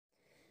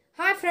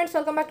Friends,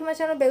 welcome back to my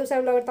channel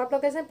Begusarai blogger. तो आप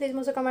लोग कैसे हैं, प्लीज़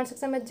मुझे कमेंट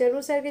सेक्शन में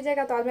जरूर शेयर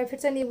कीजिएगा। तो आज मैं फिर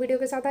से न्यू वीडियो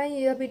के साथ आई।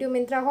 यह वीडियो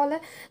मिंत्रा हॉल है।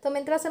 तो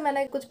मिंत्रा से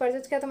मैंने कुछ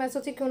परचेज किया, तो मैं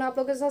सोची क्यों ना आप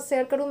लोगों के साथ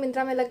शेयर करूँ।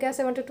 मिंत्रा में लग गया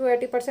 70 to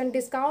 80%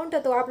 डिस्काउंट।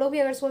 तो आप लोग भी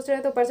अगर सोच रहे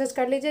हैं तो परचेज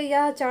कर लीजिए।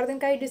 यह 4 दिन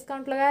का ही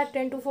डिस्काउंट लगा है,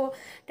 10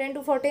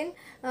 to 14।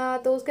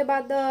 तो उसके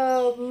बाद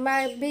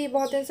मैं भी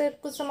बहुत दिन से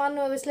कुछ सामान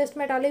विश लिस्ट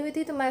में डाली हुई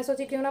थी, तो मैं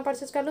सोची क्यों ना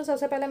परचेज कर लूँ।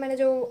 सबसे पहले मैंने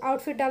जो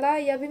आउटफिट डाला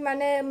है, यह भी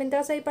मैंने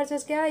मिंत्रा से ही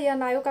परचेज किया है। यह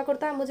नायो का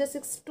कुर्ता है। मुझे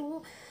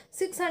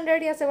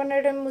 600 या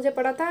 700 में मुझे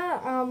पड़ा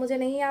था, मुझे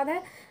नहीं याद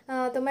है।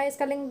 तो मैं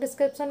इसका लिंक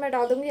डिस्क्रिप्शन में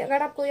डाल दूँगी।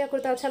 अगर आपको यह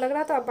कुर्ता अच्छा लग रहा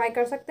है तो आप बाय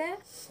कर सकते हैं।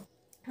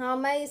 हाँ,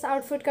 मैं इस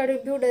आउटफिट का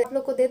रिव्यू आप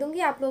लोग को दे दूँगी।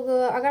 आप लोग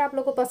अगर आप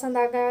लोग को पसंद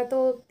आ गया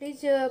तो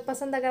प्लीज़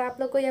पसंद, अगर आप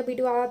लोग को यह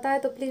वीडियो आता है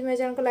तो प्लीज़ मेरे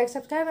चैनल को लाइक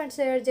सब्सक्राइब एंड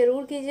शेयर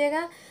ज़रूर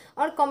कीजिएगा।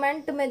 और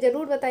कमेंट में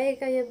ज़रूर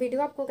बताइएगा यह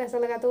वीडियो आपको कैसा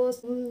लगा। तो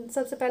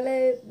सबसे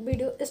पहले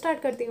वीडियो स्टार्ट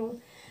करती हूँ।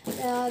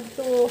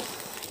 तो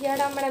यह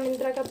रहा मेरा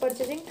मिंत्रा का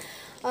परचेजिंग।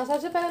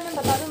 सबसे पहले मैं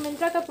बता दूं,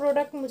 मिंत्रा का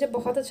प्रोडक्ट मुझे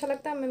बहुत अच्छा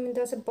लगता है। मैं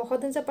मिंत्रा से बहुत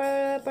दिन से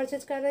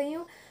परचेज कर रही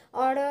हूँ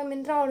और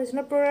मिंत्रा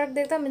ओरिजिनल प्रोडक्ट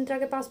देखता है। मिंत्रा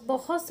के पास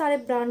बहुत सारे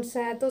ब्रांड्स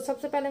हैं। तो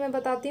सबसे पहले मैं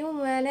बताती हूँ,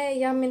 मैंने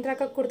यह मिंत्रा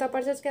का कुर्ता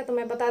परचेज किया, तो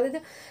मैं बता देती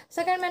हूँ।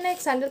 सेकंड, मैंने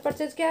एक सैंडल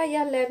परचेज किया।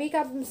 यह लेवी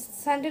का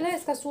सैंडल है।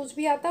 इसका शूज़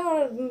भी आता है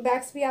और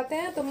बैग्स भी आते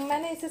हैं। तो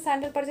मैंने इसे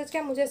सैंडल परचेज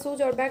किया। मुझे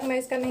शूज़ और बैग मैं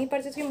इसका नहीं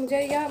परचेज किया। मुझे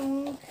यह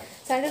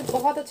सैंडल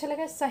बहुत अच्छा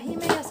लगा। सही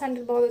में यह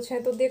सैंडल बहुत अच्छा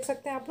है। तो देख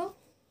सकते हैं आप लोग,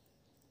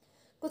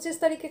 कुछ इस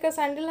तरीके का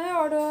सैंडल है।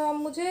 और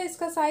मुझे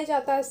इसका साइज़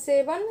आता है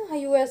 7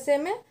 USA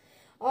में,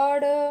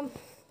 और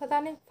पता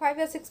नहीं 5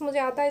 या 6 मुझे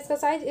आता है इसका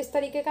साइज़। इस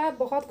तरीके का है,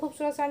 बहुत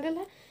खूबसूरत सैंडल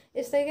है।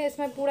 इस तरीके,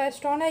 इसमें पूरा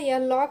स्टोन है। यह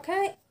लॉक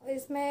है,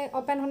 इसमें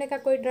ओपन होने का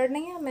कोई डर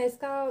नहीं है। मैं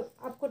इसका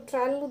आपको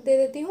ट्रायल दे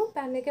देती हूँ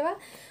पहनने के बाद।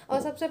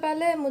 और सबसे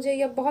पहले मुझे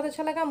यह बहुत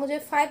अच्छा लगा। मुझे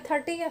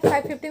 530 या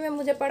 550 में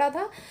मुझे पड़ा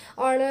था,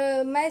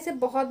 और मैं इसे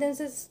बहुत दिन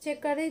से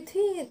चेक कर रही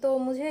थी, तो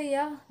मुझे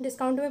यह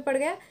डिस्काउंट में पड़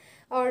गया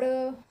और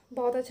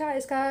बहुत अच्छा,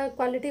 इसका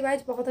क्वालिटी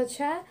वाइज बहुत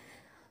अच्छा है।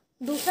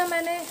 दूसरा,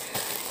 मैंने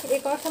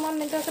एक और सामान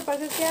मिंत्रा से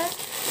परचेज किया है।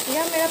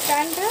 यह मेरा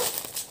पैंट है।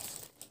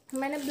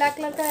 मैंने ब्लैक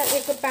कलर का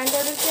एक पैंट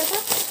ऑर्डर किया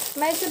था।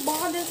 मैं इसे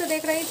बहुत दिन से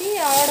देख रही थी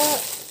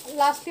और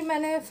लास्टली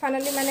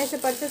फाइनली मैंने इसे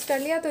परचेज कर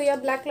लिया। तो यह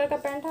ब्लैक कलर का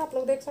पैंट है, आप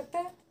लोग देख सकते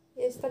हैं।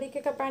 ये इस तरीके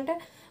का पैंट है।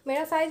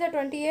 मेरा साइज़ है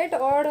 28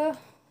 और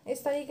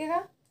इस तरीके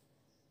का।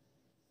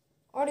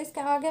 और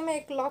इसके आगे में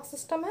एक लॉक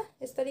सिस्टम है।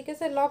 इस तरीके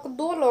से लॉक,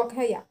 2 लॉक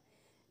है। या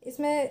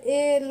इसमें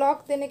ये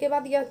लॉक देने के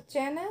बाद यह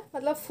चेन है,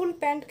 मतलब फुल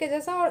पैंट के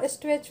जैसा, और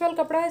स्ट्रेचबल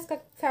कपड़ा है। इसका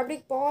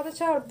फैब्रिक बहुत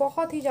अच्छा है और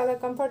बहुत ही ज़्यादा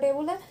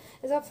कंफर्टेबल है।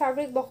 इसका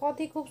फैब्रिक बहुत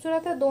ही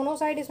खूबसूरत है। दोनों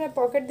साइड इसमें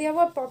पॉकेट दिया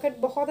हुआ है। पॉकेट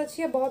बहुत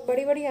अच्छी है, बहुत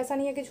बड़ी बड़ी, ऐसा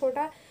नहीं है कि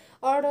छोटा है।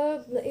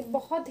 और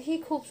बहुत ही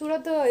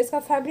खूबसूरत इसका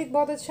फैब्रिक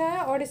बहुत अच्छा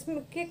है। और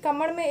इसके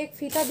कमर में एक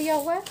फीता दिया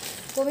हुआ है,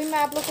 वो भी मैं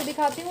आप लोग को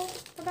दिखाती हूँ।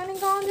 पता नहीं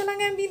कहाँ चला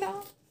गया फीता।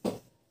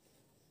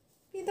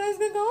 फीता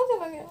इसका कहाँ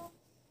चला गया।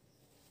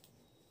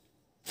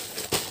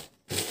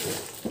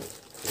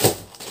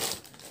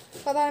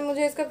 पता नहीं,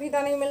 मुझे इसका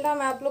फीता नहीं मिल रहा।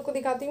 मैं आप लोग को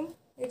दिखाती हूँ,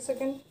 एक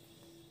सेकंड।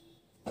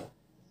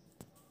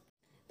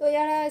 तो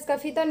यार, इसका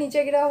फीता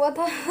नीचे गिरा हुआ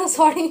था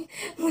सॉरी,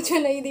 मुझे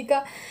नहीं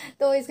दिखा।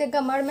 तो इसके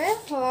कमर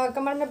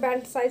में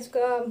बेल्ट साइज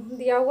का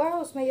दिया हुआ है,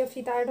 उसमें यह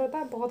फीता ऐड होता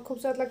है। बहुत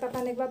खूबसूरत लगता है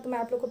पहनने के बाद। तो मैं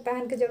आप लोग को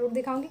पहन के ज़रूर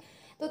दिखाऊंगी।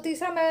 तो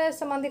तीसरा मैं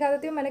सामान दिखा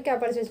देती हूँ, मैंने क्या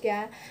परचेज किया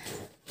है।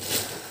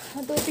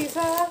 तो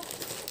तीसरा,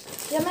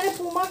 यह मैंने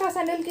पूमा का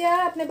सैंडल किया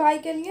है अपने भाई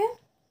के लिए।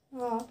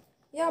 हाँ,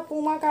 यह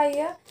पूमा का ही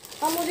है।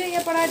 अब मुझे ये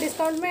पड़ा है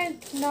डिस्काउंट में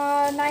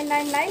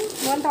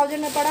 1000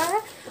 में पड़ा है।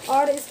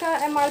 और इसका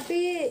MRP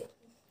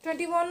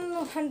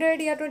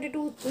 2100 या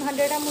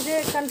 2200 है,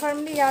 मुझे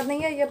कन्फर्मली याद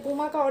नहीं है। यह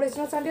पूमा का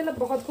ओरिजिनल सैंडल है,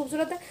 बहुत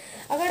खूबसूरत है।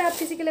 अगर आप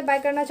किसी के लिए बाय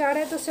करना चाह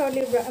रहे हैं तो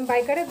श्योरली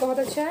बाय करें, बहुत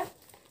अच्छा है।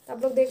 तो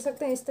आप लोग देख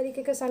सकते हैं इस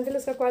तरीके का सैंडल।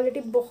 इसका क्वालिटी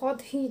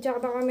बहुत ही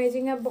ज़्यादा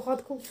अमेजिंग है,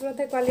 बहुत खूबसूरत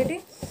है क्वालिटी,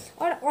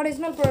 और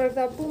ओरिजिनल प्रोडक्ट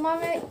है। पूमा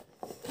में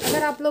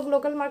अगर आप लोग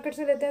लोकल मार्केट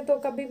से लेते हैं तो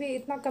कभी भी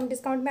इतना कम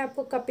डिस्काउंट में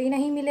आपको कभी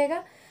नहीं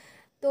मिलेगा।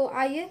 तो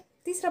आइए,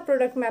 तीसरा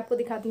प्रोडक्ट मैं आपको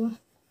दिखाती हूँ।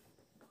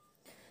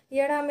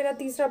 यह रहा मेरा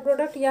तीसरा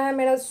प्रोडक्ट। यह है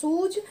मेरा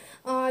शूज।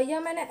 यह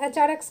मैंने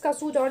HRX का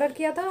शूज ऑर्डर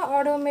किया था,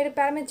 और मेरे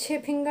पैर में 6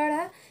 फिंगर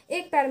है।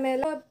 एक पैर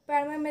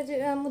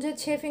में मुझे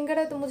 6 फिंगर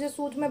है, तो मुझे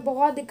शूज में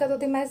बहुत दिक्कत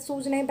होती। मैं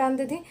शूज नहीं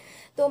पहनती थी,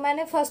 तो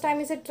मैंने फ़र्स्ट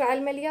टाइम इसे ट्रायल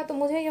में लिया, तो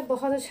मुझे यह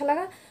बहुत अच्छा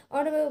लगा।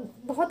 और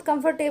बहुत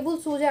कंफर्टेबल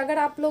शूज़ है। अगर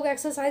आप लोग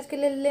एक्सरसाइज के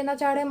लिए लेना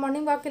चाह रहे हैं,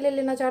 मॉर्निंग वॉक के लिए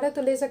लेना चाह रहे हैं,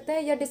 तो ले सकते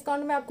हैं। यह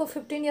डिस्काउंट में आपको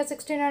 15 या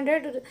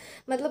 1600,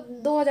 मतलब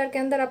 2000 के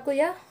अंदर आपको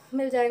यह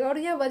मिल जाएगा। और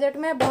यह बजट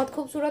में बहुत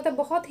खूबसूरत है,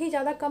 बहुत ही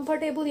ज़्यादा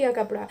कंफर्टेबल यह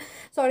कपड़ा,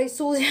 सॉरी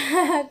शूज़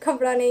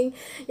कपड़ा नहीं,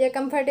 यह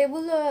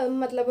कंफर्टेबल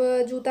मतलब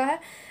जूता है।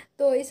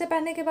 तो इसे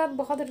पहनने के बाद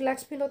बहुत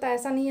रिलैक्स फील होता है।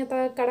 ऐसा नहीं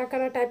होता कड़ा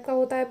कड़ा टाइप का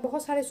होता है।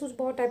 बहुत सारे शूज़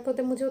बहुत टाइप के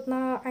होते हैं, मुझे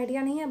उतना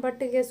आइडिया नहीं है,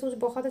 बट ये शूज़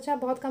बहुत अच्छा है,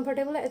 बहुत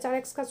कंफर्टेबल है।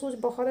 HRX का शूज़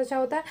बहुत अच्छा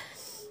होता है।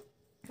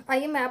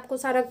 आइए, मैं आपको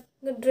सारा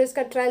ड्रेस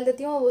का ट्रायल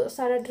देती हूँ।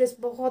 सारा ड्रेस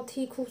बहुत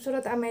ही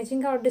खूबसूरत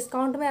अमेजिंग है, और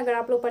डिस्काउंट में अगर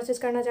आप लोग परचेज़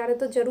करना चाह रहे हैं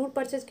तो ज़रूर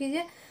परचेज़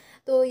कीजिए।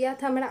 तो यह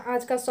था मेरा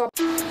आज का शॉप।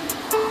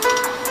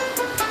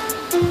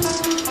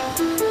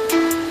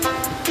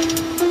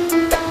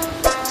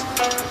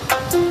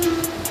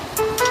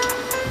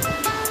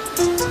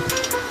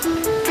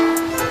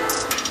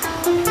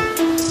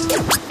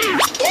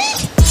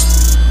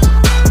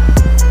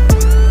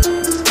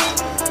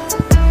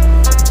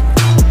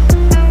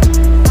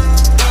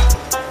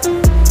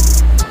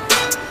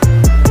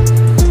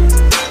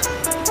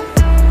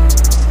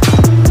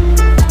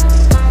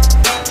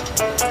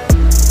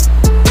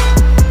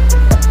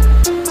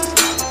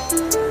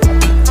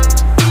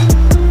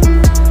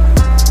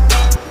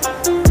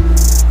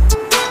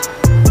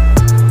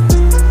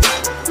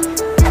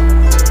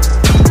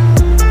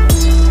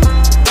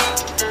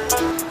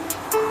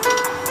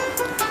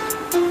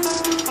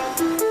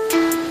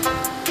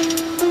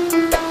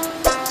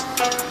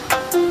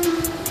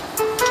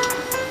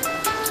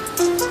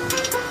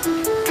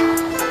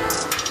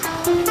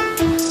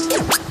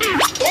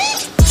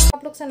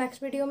 आपसे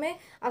नेक्स्ट वीडियो में।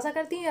 आशा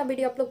करती हूँ यह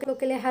वीडियो आप लोग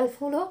के लिए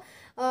हेल्पफुल हो।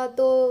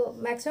 तो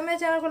मैक्सिमम मेरे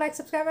चैनल को लाइक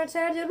सब्सक्राइब एंड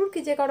शेयर जरूर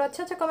कीजिएगा और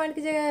अच्छा कमेंट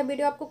कीजिएगा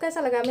वीडियो आपको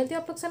कैसा लगा। मिलती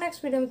हूँ आप लोग से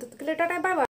नेक्स्ट वीडियो में, तो तब तक के लिए टाटा बाय बाय।